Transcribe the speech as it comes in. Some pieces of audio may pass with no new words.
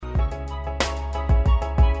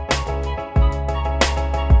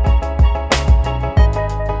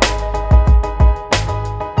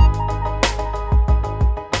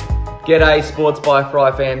G'day Sports by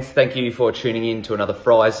Fry fans, thank you for tuning in to another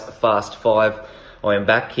Fry's Fast 5. I am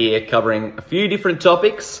back here covering a few different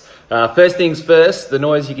topics. First things first, the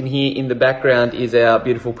noise you can hear in the background is our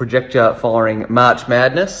beautiful projector firing March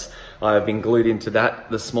Madness. I've been glued into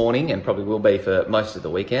that this morning and probably will be for most of the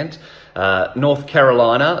weekend. North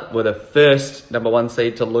Carolina were the first number 1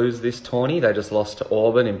 seed to lose this tourney. They just lost to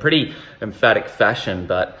Auburn in pretty emphatic fashion,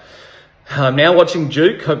 but I'm now watching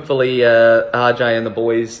Duke. Hopefully RJ and the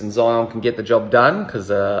boys and Zion can get the job done because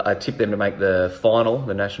I tipped them to make the final,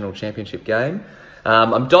 the national championship game.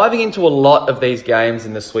 I'm diving into a lot of these games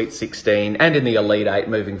in the Sweet 16 and in the Elite 8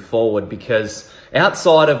 moving forward because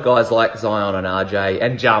outside of guys like Zion and RJ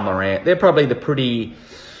and Ja Morant, they're probably the pretty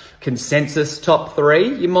consensus top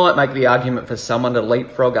 3. You might make the argument for someone to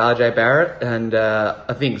leapfrog RJ Barrett, and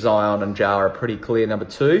I think Zion and Ja are a pretty clear number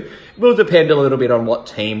 2. It will depend a little bit on what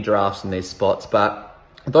team drafts in these spots, but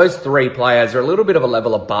those 3 players are a little bit of a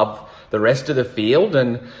level above the rest of the field,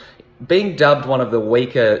 and being dubbed one of the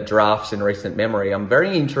weaker drafts in recent memory, I'm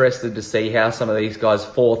very interested to see how some of these guys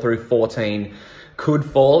 4 through 14 could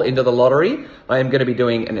fall into the lottery. I am going to be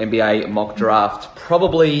doing an NBA mock draft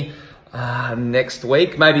probably next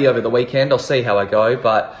week, maybe over the weekend. I'll see how I go,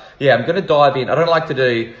 but yeah, I'm going to dive in. I don't like to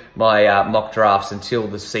do my mock drafts until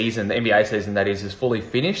the season, the NBA season that is fully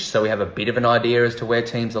finished, so we have a bit of an idea as to where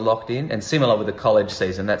teams are locked in, and similar with the college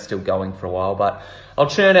season, that's still going for a while, but I'll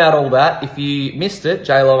churn out all that. If you missed it,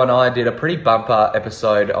 J-Lo and I did a pretty bumper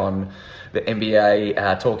episode on the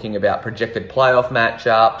NBA talking about projected playoff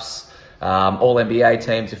matchups, all NBA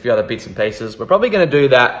teams, a few other bits and pieces. We're probably going to do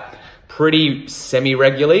that pretty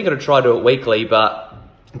semi-regularly. Going to try to do it weekly, but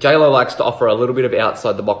J-Lo likes to offer a little bit of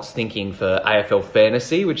outside-the-box thinking for AFL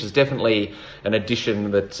fantasy, which is definitely an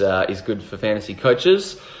addition that is good for fantasy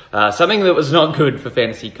coaches. Something that was not good for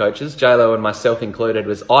fantasy coaches, J-Lo and myself included,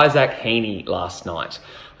 was Isaac Heaney last night.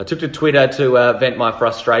 I took to Twitter to vent my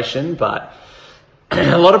frustration, but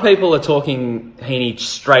a lot of people are talking Heaney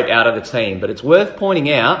straight out of the team, but it's worth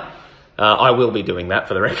pointing out, I will be doing that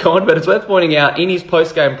for the record, but it's worth pointing out in his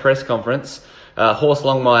post-game press conference, Horst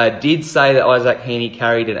Longmire did say that Isaac Heaney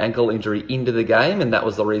carried an ankle injury into the game, and that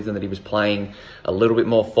was the reason that he was playing a little bit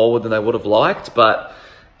more forward than they would have liked. But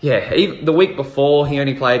yeah, even the week before,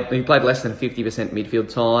 he played less than 50%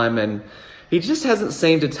 midfield time, and he just hasn't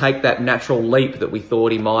seemed to take that natural leap that we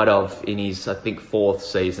thought he might have in his, I think, 4th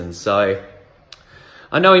season. So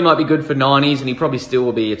I know he might be good for 90s, and he probably still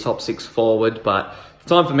will be a top 6 forward, but it's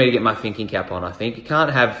time for me to get my thinking cap on, I think. You can't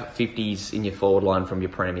have 50s in your forward line from your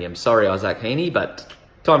premium. Sorry, Isaac Heaney, but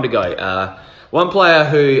time to go. One player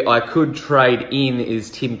who I could trade in is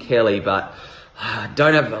Tim Kelly, but I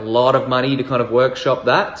don't have a lot of money to kind of workshop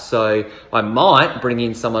that, so I might bring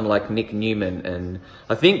in someone like Nick Newman. And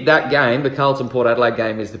I think that game, the Carlton-Port Adelaide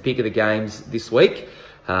game, is the pick of the games this week,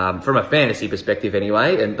 from a fantasy perspective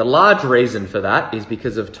anyway. And the large reason for that is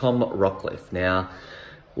because of Tom Rockliff. Now,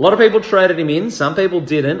 a lot of people traded him in, some people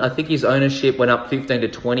didn't. I think his ownership went up 15 to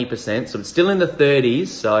 20%, so it's still in the 30s.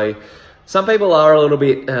 So some people are a little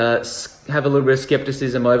bit, have a little bit of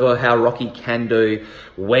skepticism over how Rocky can do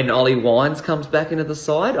when Ollie Wines comes back into the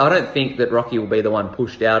side. I don't think that Rocky will be the one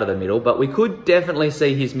pushed out of the middle, but we could definitely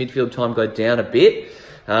see his midfield time go down a bit.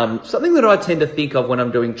 Something that I tend to think of when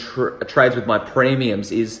I'm doing trades with my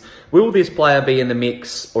premiums is, will this player be in the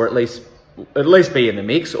mix, or at least be in the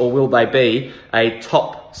mix, or will they be a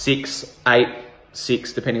top 6, 8,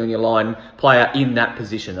 6, depending on your line, player in that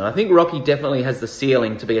position? And I think Rocky definitely has the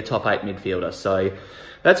ceiling to be a top 8 midfielder. So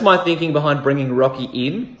that's my thinking behind bringing Rocky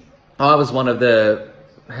in. I was one of the,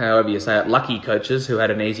 however you say it, lucky coaches who had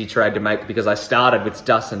an easy trade to make because I started with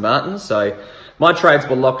Dustin Martin. So my trades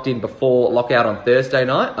were locked in before lockout on Thursday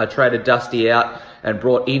night. I traded Dusty out and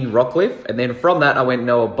brought in Rockliff. And then from that, I went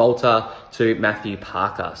Noah Bolter to Matthew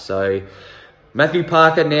Parker. So Matthew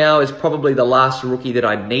Parker now is probably the last rookie that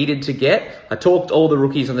I needed to get. I talked all the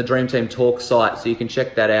rookies on the Dream Team Talk site, so you can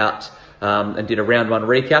check that out, and did a round 1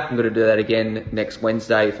 recap. I'm going to do that again next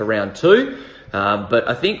Wednesday for round 2. But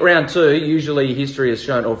I think round 2, usually history has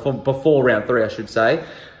shown, or before round 3, I should say,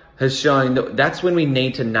 has shown that that's when we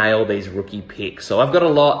need to nail these rookie picks. So I've got a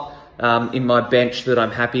lot in my bench that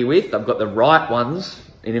I'm happy with. I've got the right ones,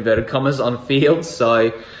 in inverted commas, on field.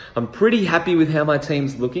 So I'm pretty happy with how my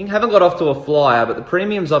team's looking. Haven't got off to a flyer, but the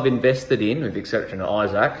premiums I've invested in, with the exception of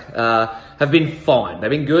Isaac, have been fine. They've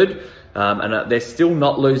been good, and they're still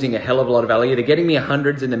not losing a hell of a lot of value. They're getting me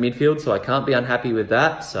 100s in the midfield, so I can't be unhappy with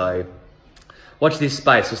that. So watch this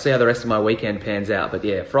space. We'll see how the rest of my weekend pans out. But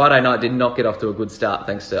yeah, Friday night did not get off to a good start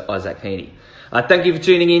thanks to Isaac Heaney. Thank you for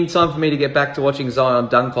tuning in. Time for me to get back to watching Zion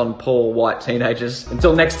dunk on Paul White teenagers.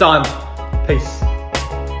 Until next time, peace.